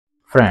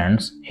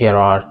Friends, here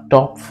are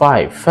top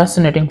 5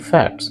 fascinating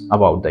facts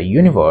about the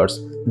universe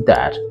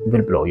that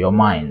will blow your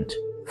mind.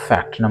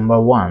 Fact number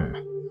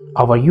 1.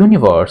 Our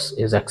universe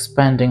is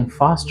expanding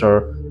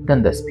faster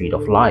than the speed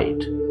of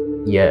light.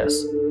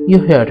 Yes, you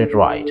heard it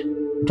right.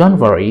 Don't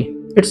worry,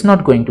 it's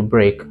not going to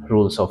break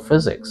rules of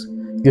physics.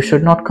 You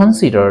should not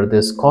consider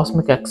this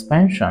cosmic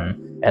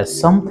expansion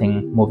as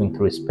something moving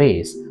through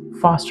space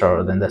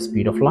faster than the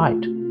speed of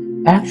light.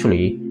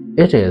 Actually,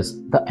 it is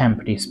the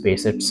empty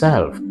space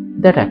itself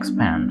that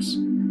expands.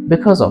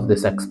 Because of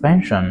this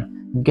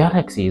expansion,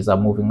 galaxies are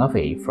moving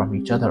away from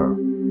each other.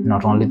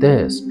 Not only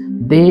this,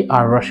 they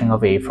are rushing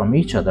away from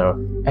each other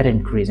at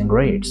increasing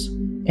rates.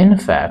 In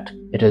fact,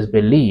 it is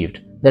believed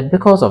that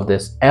because of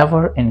this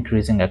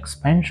ever-increasing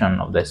expansion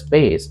of the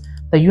space,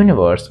 the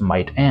universe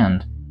might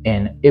end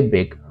in a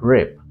big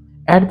rip.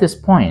 At this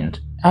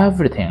point,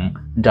 everything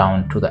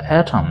down to the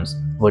atoms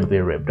would be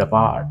ripped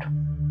apart.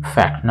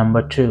 Fact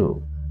number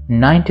 2.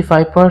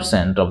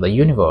 95% of the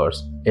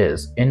universe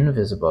is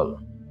invisible.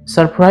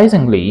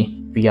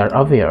 Surprisingly, we are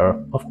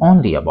aware of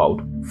only about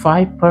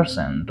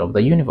 5% of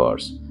the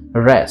universe.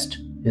 The rest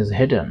is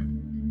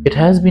hidden. It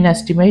has been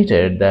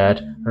estimated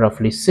that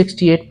roughly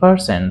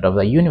 68% of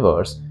the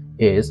universe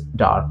is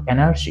dark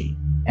energy,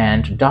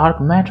 and dark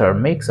matter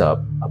makes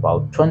up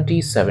about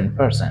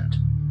 27%.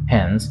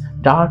 Hence,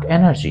 dark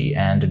energy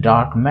and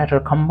dark matter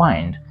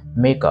combined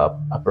make up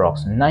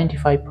approximately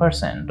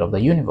 95% of the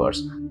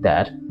universe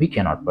that we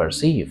cannot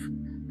perceive.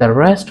 The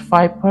rest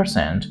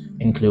 5%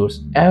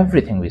 includes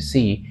everything we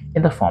see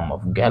in the form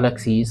of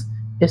galaxies,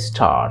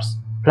 stars,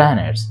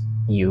 planets,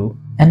 you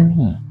and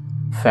me.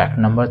 Fact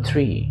number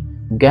 3.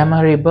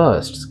 Gamma ray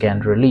bursts can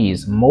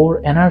release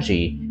more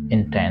energy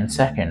in 10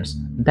 seconds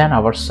than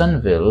our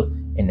sun will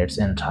in its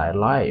entire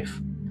life.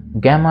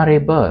 Gamma ray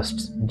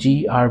bursts,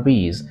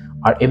 GRBs,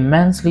 are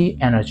immensely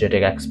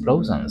energetic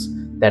explosions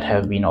that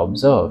have been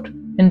observed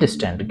in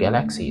distant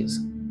galaxies.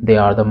 They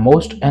are the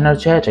most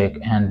energetic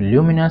and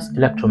luminous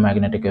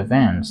electromagnetic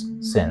events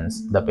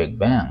since the Big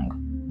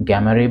Bang.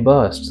 Gamma ray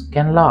bursts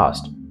can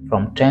last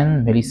from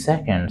 10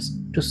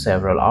 milliseconds to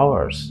several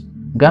hours.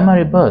 Gamma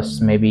ray bursts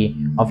may be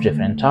of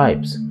different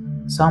types.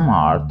 Some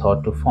are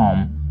thought to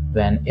form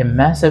when a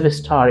massive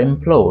star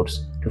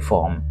implodes to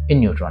form a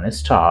neutron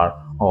star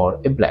or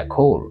a black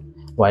hole,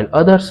 while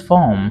others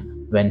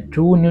form when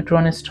two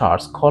neutron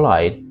stars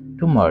collide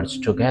to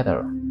merge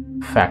together.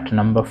 Fact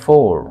number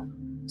 4.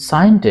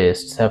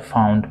 Scientists have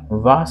found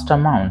vast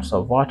amounts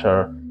of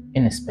water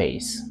in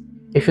space.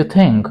 If you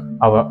think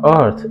our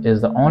Earth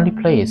is the only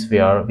place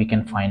where we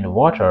can find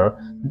water,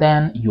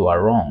 then you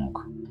are wrong.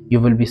 You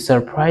will be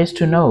surprised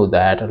to know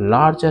that the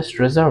largest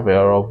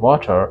reservoir of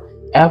water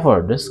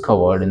ever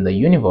discovered in the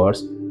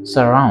universe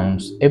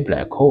surrounds a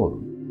black hole.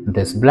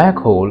 This black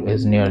hole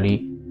is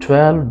nearly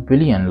 12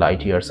 billion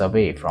light years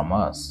away from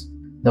us.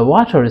 The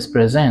water is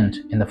present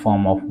in the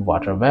form of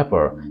water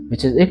vapor,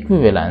 which is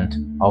equivalent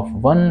of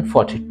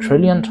 140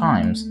 trillion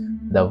times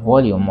the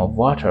volume of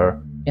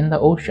water in the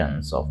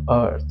oceans of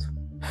Earth.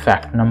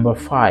 Fact number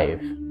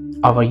 5.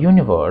 Our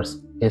universe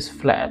is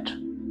flat.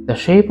 The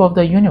shape of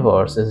the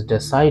universe is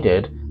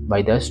decided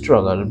by the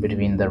struggle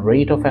between the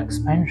rate of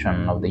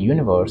expansion of the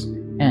universe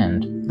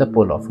and the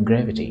pull of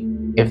gravity.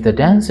 If the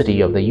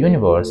density of the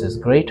universe is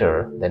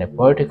greater than a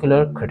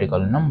particular critical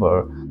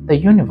number, the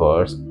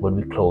universe would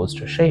be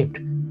closed-shaped,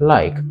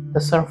 like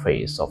the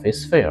surface of a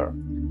sphere.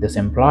 This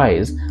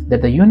implies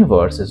that the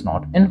universe is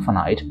not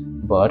infinite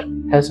but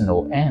has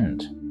no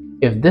end.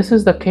 If this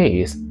is the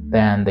case,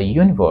 then the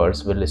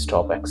universe will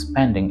stop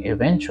expanding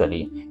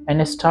eventually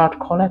and start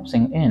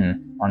collapsing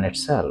in on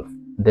itself.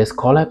 This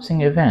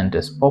collapsing event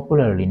is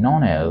popularly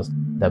known as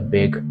the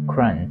Big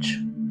Crunch.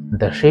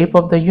 The shape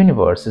of the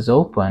universe is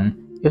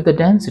open if the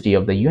density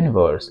of the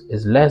universe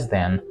is less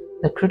than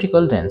the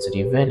critical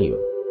density value.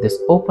 This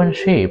open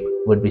shape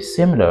would be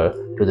similar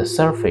to the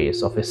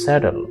surface of a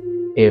saddle.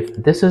 If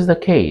this is the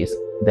case,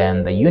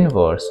 then the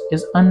universe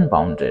is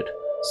unbounded,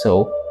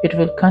 so it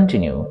will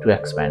continue to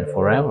expand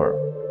forever.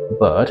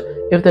 But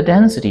if the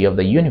density of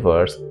the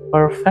universe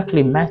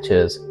perfectly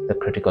matches the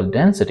critical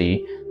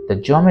density, the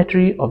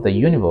geometry of the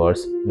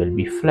universe will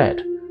be flat,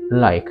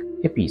 like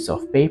a piece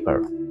of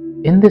paper.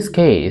 In this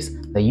case,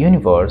 the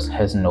universe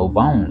has no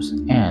bounds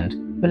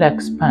and will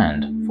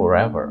expand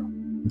forever.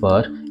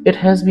 But it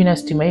has been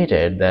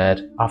estimated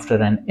that after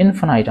an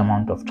infinite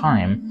amount of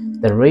time,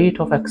 the rate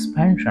of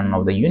expansion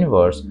of the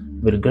universe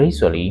will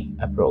gradually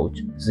approach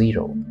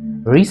zero.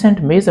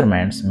 Recent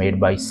measurements made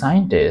by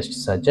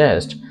scientists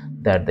suggest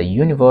that the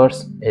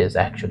universe is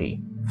actually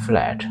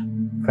flat.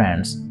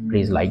 Friends,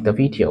 please like the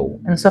video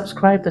and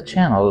subscribe the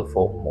channel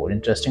for more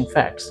interesting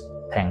facts.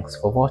 Thanks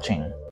for watching.